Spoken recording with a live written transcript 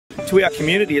To our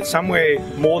community, it's somewhere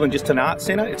more than just an art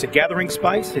centre. It's a gathering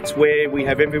space. It's where we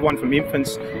have everyone from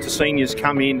infants to seniors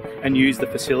come in and use the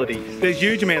facility. There's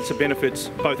huge amounts of benefits,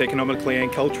 both economically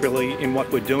and culturally, in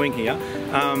what we're doing here.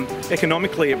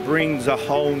 Economically, it brings a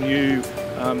whole new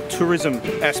tourism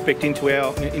aspect into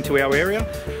our area.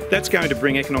 That's going to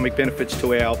bring economic benefits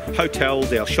to our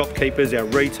hotels, our shopkeepers, our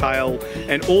retail,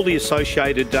 and all the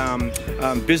associated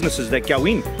businesses that go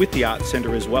in with the art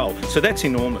centre as well. So that's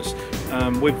enormous.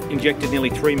 We've injected nearly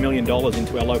 $3 million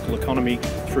into our local economy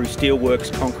through steel works,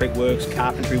 concrete works,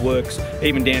 carpentry works,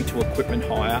 even down to equipment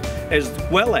hire, as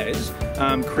well as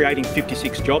creating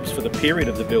 56 jobs for the period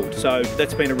of the build. So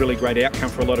that's been a really great outcome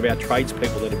for a lot of our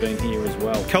tradespeople that have been here as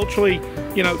well. Culturally,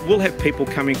 you know, we'll have people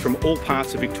coming from all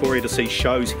parts of Victoria to see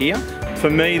shows here. For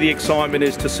me, the excitement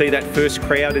is to see that first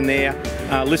crowd in there,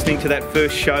 listening to that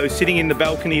first show, sitting in the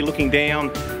balcony looking down.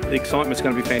 The excitement's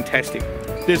going to be fantastic.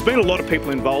 There's been a lot of people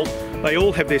involved. They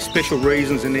all have their special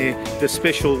reasons and their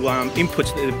special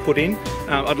inputs that they've put in.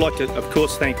 I'd like to, of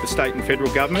course, thank the state and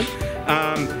federal government,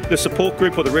 the support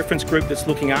group or the reference group that's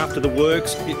looking after the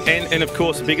works, and of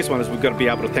course the biggest one is we've got to be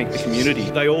able to thank the community.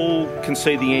 They all can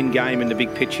see the end game and the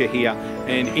big picture here,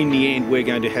 and in the end we're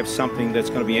going to have something that's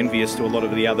going to be envious to a lot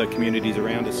of the other communities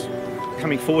around us.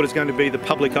 Coming forward is going to be the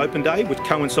public open day, which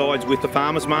coincides with the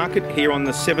farmers market here on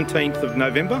the 17th of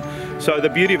November. So the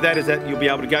beauty of that is that you'll be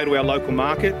able to go to our local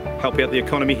market, help out the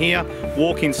economy here,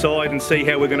 walk inside and see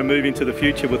how we're going to move into the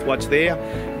future with what's there.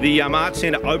 The Art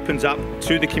Centre opens up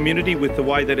to the community with the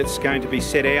way that it's going to be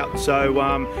set out. So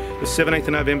the 17th of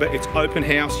November, it's open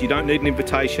house, you don't need an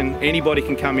invitation, anybody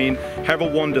can come in, have a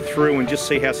wander through and just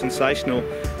see how sensational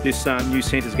this new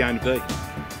centre is going to be.